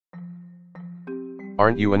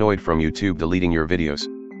Aren't you annoyed from YouTube deleting your videos?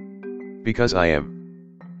 Because I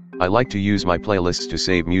am. I like to use my playlists to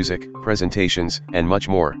save music, presentations, and much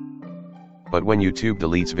more. But when YouTube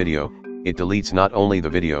deletes video, it deletes not only the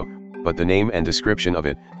video, but the name and description of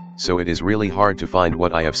it, so it is really hard to find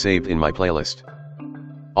what I have saved in my playlist.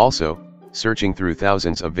 Also, searching through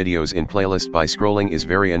thousands of videos in playlist by scrolling is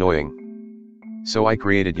very annoying. So I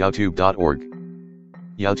created Youtube.org.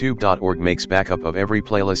 Youtube.org makes backup of every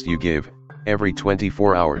playlist you give, every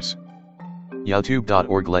 24 hours.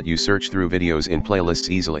 Youtube.org let you search through videos in playlists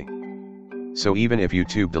easily. So even if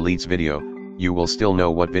YouTube deletes video, you will still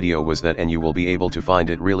know what video was that and you will be able to find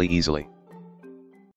it really easily.